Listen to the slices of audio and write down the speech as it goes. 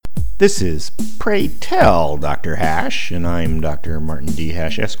This is Pray Tell Dr. Hash, and I'm Dr. Martin D.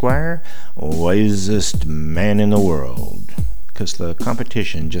 Hash, Esquire, wisest man in the world, 'cause the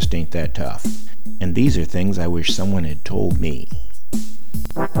competition just ain't that tough. And these are things I wish someone had told me.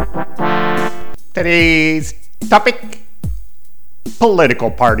 Today's topic: political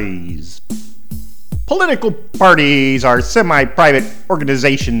parties. Political parties are semi-private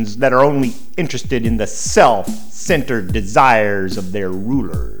organizations that are only interested in the self-centered desires of their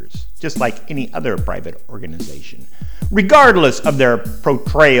rulers, just like any other private organization, regardless of their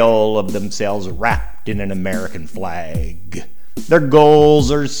portrayal of themselves wrapped in an American flag. Their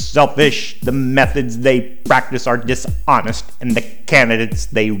goals are selfish, the methods they practice are dishonest, and the candidates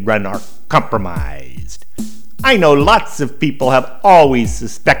they run are compromised. I know lots of people have always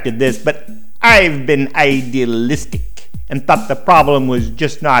suspected this, but I've been idealistic and thought the problem was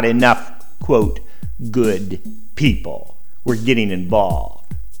just not enough, quote, good people were getting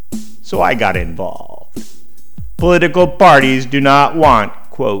involved. So I got involved. Political parties do not want,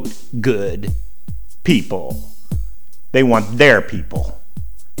 quote, good people. They want their people.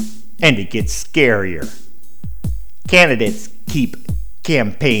 And it gets scarier. Candidates keep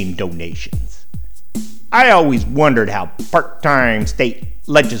campaign donations. I always wondered how part-time state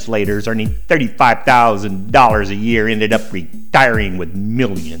legislators earning $35,000 a year ended up retiring with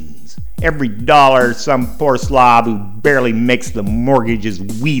millions. Every dollar some poor slob who barely makes the mortgage is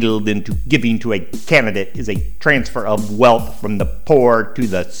wheedled into giving to a candidate is a transfer of wealth from the poor to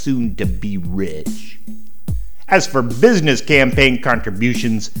the soon-to-be rich. As for business campaign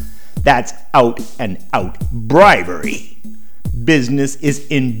contributions, that's out-and-out bribery. Business is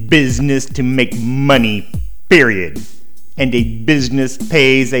in business to make money, period. And a business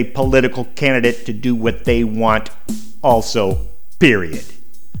pays a political candidate to do what they want also, period.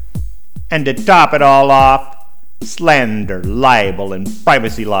 And to top it all off, slander, libel, and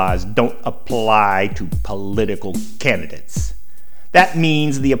privacy laws don't apply to political candidates. That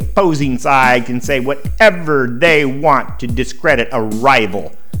means the opposing side can say whatever they want to discredit a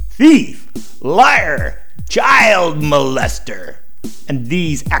rival, thief, liar, child molester. And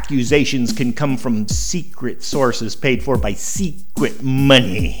these accusations can come from secret sources paid for by secret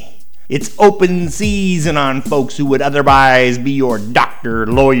money. It's open season on folks who would otherwise be your doctor,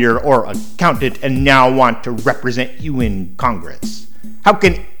 lawyer, or accountant and now want to represent you in Congress. How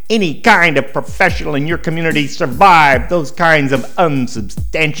can any kind of professional in your community survive those kinds of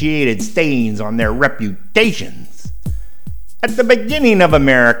unsubstantiated stains on their reputations? At the beginning of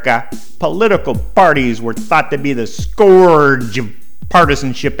America, political parties were thought to be the scourge of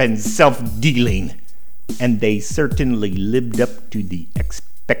partisanship and self-dealing, and they certainly lived up to the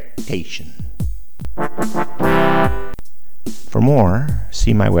expectation. For more,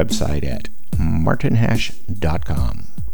 see my website at martinhash.com.